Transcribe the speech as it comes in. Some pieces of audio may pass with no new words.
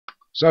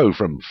So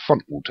from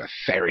Fontwell to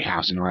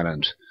Ferryhouse in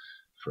Ireland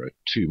for a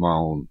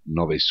 2-mile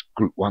novice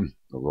Group 1,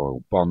 the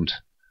Royal Bond.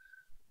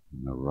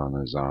 And the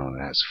runners are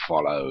as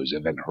follows: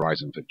 Event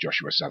Horizon for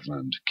Joshua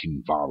Sutherland,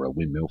 Kinvara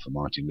Windmill for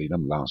Martin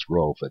Leadham, Last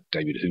Royal for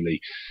David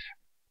Hooley,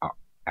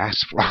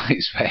 Ass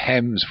Flies for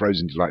Hems,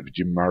 Frozen Delight for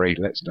Jim Murray,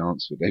 Let's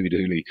Dance for David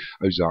Hooley,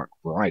 Ozark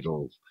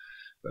Bridle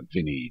for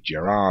Vinnie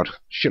Gerard,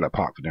 Schiller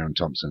Park for Darren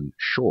Thompson,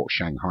 Short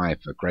Shanghai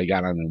for Craig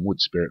Allen, and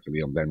Wood Spirit for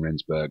Leon Van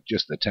Rensburg.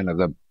 Just the 10 of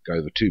them go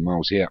over 2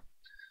 miles here.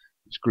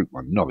 It's Group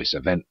 1 novice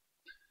event.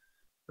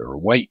 They're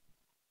away.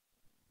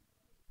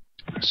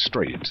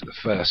 Straight into the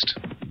first.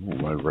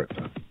 All over it.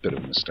 A bit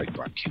of a mistake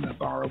by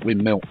Kinvara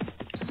Windmill.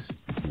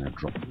 Now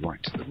drop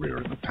right to the rear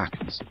of the pack.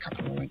 There's a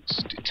couple of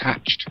lengths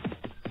detached.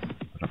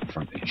 But up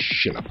front is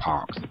Schiller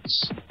Park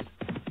that's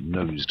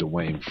nosed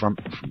away in front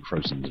from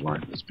Frozen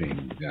Delight that's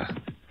being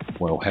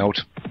well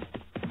held.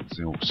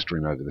 They'll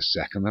stream over the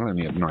second. They'll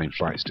only have 9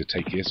 flights to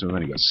take here, so we've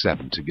only got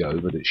 7 to go,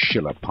 but it's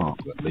Schiller Park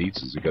that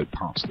leads as they go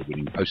past the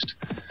winning post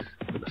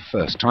for the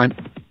first time.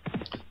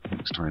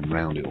 Next time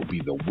round it will be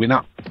the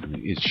winner, and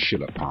it is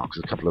Schiller Park.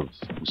 There's a couple of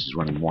horses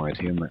running wide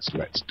here, and that's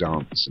Let's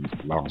Dance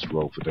and Last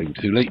Roll for David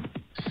Hooley.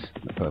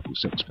 And the Purple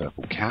Silk's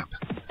Purple Cap.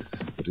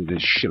 But it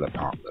is Schiller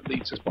Park that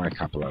leads us by a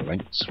couple of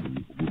lengths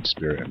from Wood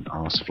Spirit and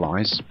Arse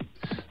Flies.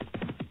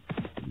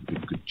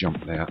 Good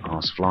jump there,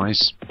 Arse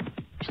Flies.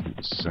 I think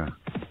it's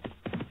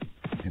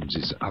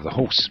Hems's other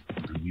horse,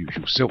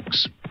 Unusual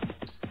Silks.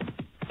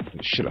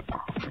 It's Schiller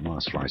Park from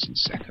Arse Flies in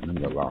second, and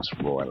the Last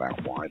Royal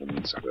out wide on the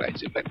inside of that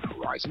is Event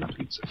Horizon up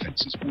against the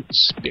fences Wood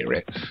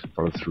Spirit,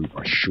 followed through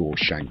by Shaw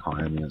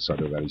Shanghai. On the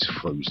inside of that is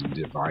Frozen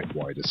Delight,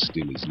 wider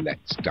still is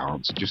Let's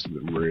Dance. Just at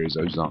the rear is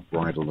Ozark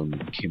Bridle and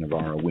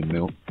Kinvara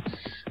Windmill.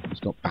 He's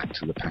got back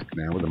to the pack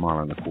now with 1.25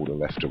 miles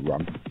left to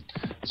run.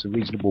 It's a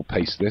reasonable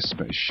pace this,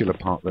 but it's Schiller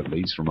Park that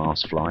leads from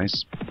Arse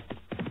Flies.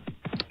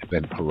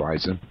 Event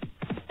Horizon.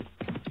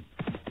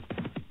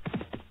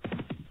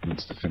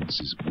 Against the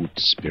fences Wood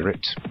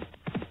Spirit.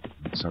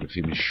 Inside of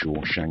him is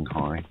Shaw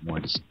Shanghai.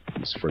 Widest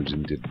is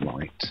Frozen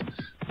Delight.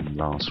 And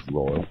Last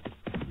Royal.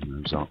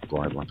 And Ozark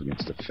Bridle up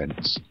against the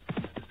fence.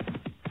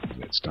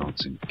 Let's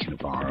Dance in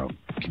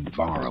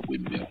Kinvara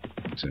Windmill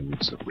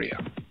towards the rear.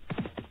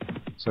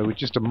 So with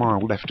just 1 mile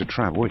left to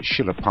travel, it's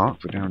Schiller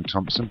Park for Darren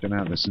Thompson. Been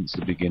out there since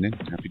the beginning.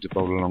 Happy to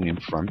bowl along in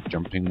front,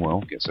 jumping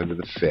well. Gets over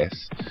the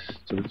 5th.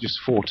 So with just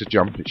 4 to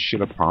jump, it's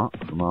Schiller Park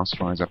from Arse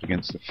Flies up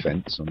against the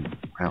fence. On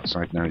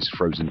outside now is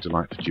Frozen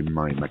Delight for Jim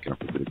Murray, making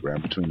up a bit of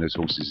ground. Between those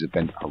horses,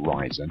 Event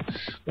Horizon.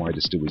 Wider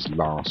still is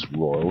Last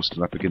Royal.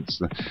 Still up against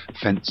the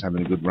fence,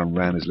 having a good run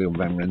round is Leon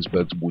Van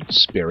Rensburg's Wood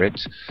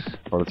Spirit.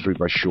 Followed through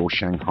by Shaw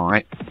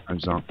Shanghai.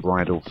 Ozark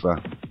Bridle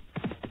for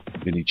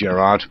Vinnie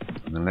Gerard,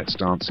 and then Let's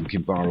Dance and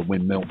Kinvara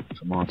Windmill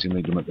for Martin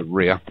Leadham at the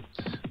rear.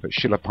 But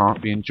Schiller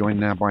Park being joined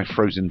now by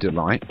Frozen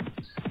Delight.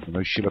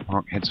 Although Schiller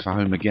Park heads for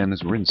home again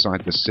as we're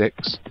inside the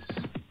 6.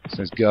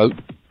 Says go.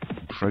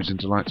 Frozen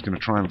Delight's going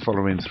to try and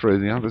follow him through.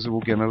 The others are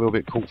all getting a little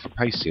bit caught for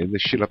pace here. The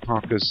Schiller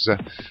Park has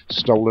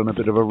stolen a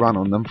bit of a run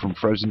on them from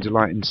Frozen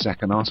Delight in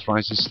second. Arse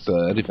Flies is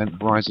third. Event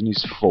Horizon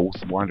is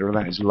fourth. Wider of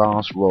that is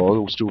Last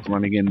Royal, still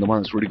running in. The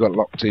one that's really got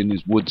locked in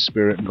is Wood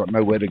Spirit and got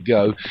nowhere to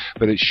go.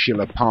 But it's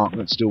Schiller Park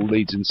that still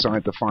leads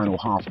inside the final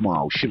half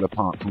mile. Schiller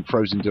Park from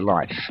Frozen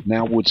Delight.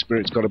 Now Wood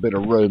Spirit's got a bit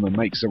of room and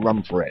makes a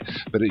run for it.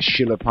 But it's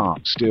Schiller Park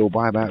still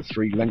by about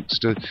 3 lengths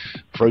to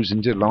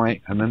Frozen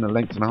Delight, and then 1.5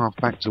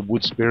 lengths back to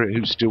Wood Spirit,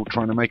 who's still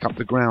trying to make up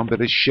the ground. But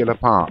it's Schiller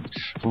Park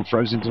from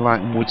Frozen Delight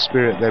and Wood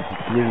Spirit. They're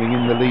reeling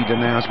in the leader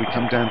now as we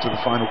come down to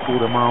the final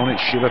 1/4 mile, and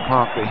it's Schiller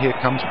Park, but here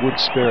comes Wood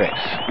Spirit.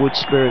 Wood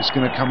Spirit's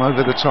going to come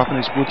over the top, and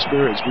it's Wood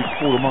Spirit as we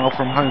 1/4 mile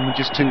from home and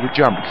just 2 to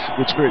jump.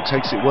 Wood Spirit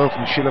takes it well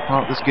from Schiller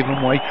Park that's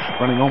given way.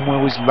 Running on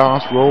well is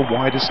Last Royal.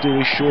 Wider still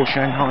is Shaw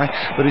Shanghai,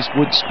 but it's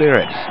Wood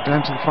Spirit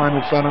down to the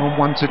final furlong and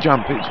 1 to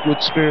jump. It's Wood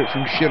Spirit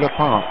from Schiller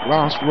Park.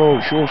 Last Royal,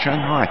 Shaw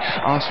Shanghai.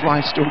 Arse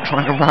Fly still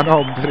trying to run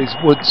on, but it's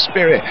Wood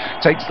Spirit.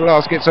 Takes the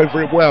last, gets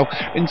over it well.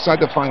 Inside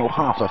the final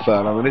half a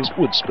furlong, and it's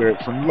Wood Spirit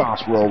from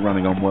Last Royal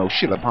running on well.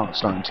 Schiller Park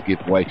starting to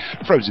give way.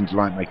 Frozen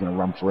Delight making a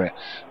run for it.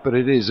 But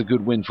it is a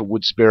good win for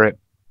Wood Spirit.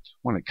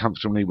 Won it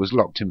comfortably, was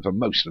locked in for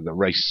most of the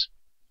race.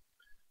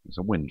 It's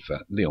a win for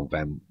Leon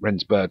Van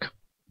Rensburg.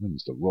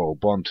 Wins the Royal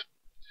Bond.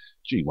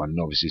 G1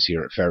 novices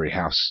here at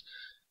Ferryhouse.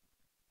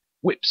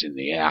 Whips in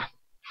the air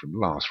from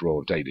Last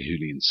Royal, David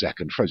Hooley in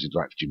second. Frozen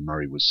Delight for Jim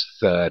Murray was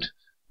third.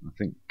 I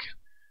think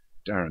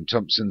Darren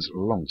Thompson's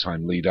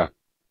long-time leader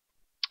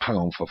hung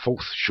on for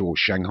 4th. Shaw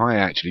Shanghai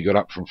actually got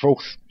up from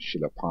 4th.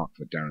 Schiller Park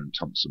for Darren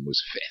Thompson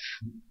was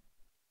 5th.